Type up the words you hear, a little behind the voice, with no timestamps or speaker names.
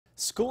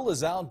School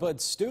is out, but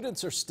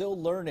students are still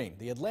learning.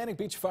 The Atlantic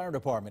Beach Fire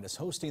Department is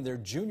hosting their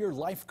Junior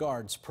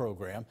Lifeguards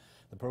program.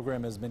 The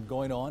program has been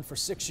going on for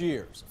 6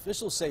 years.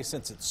 Officials say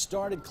since it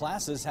started,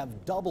 classes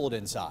have doubled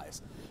in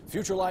size.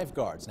 Future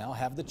lifeguards now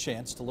have the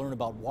chance to learn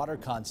about water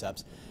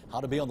concepts,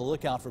 how to be on the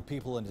lookout for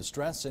people in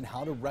distress, and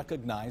how to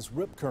recognize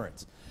rip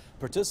currents.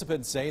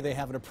 Participants say they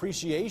have an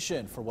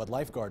appreciation for what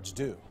lifeguards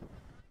do.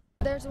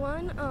 There's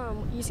one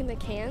using the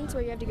cans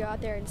where you have to go out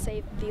there and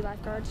save the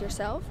lifeguards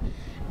yourself,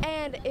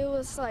 and it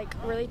was like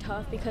really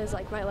tough because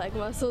like my leg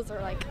muscles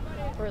are like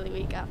really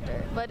weak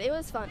after, but it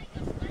was fun.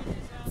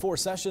 4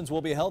 sessions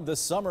will be held this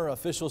summer.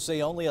 Officials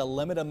say only a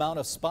limited amount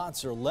of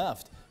spots are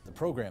left. The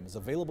program is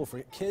available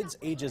for kids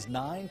ages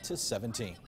 9 to 17.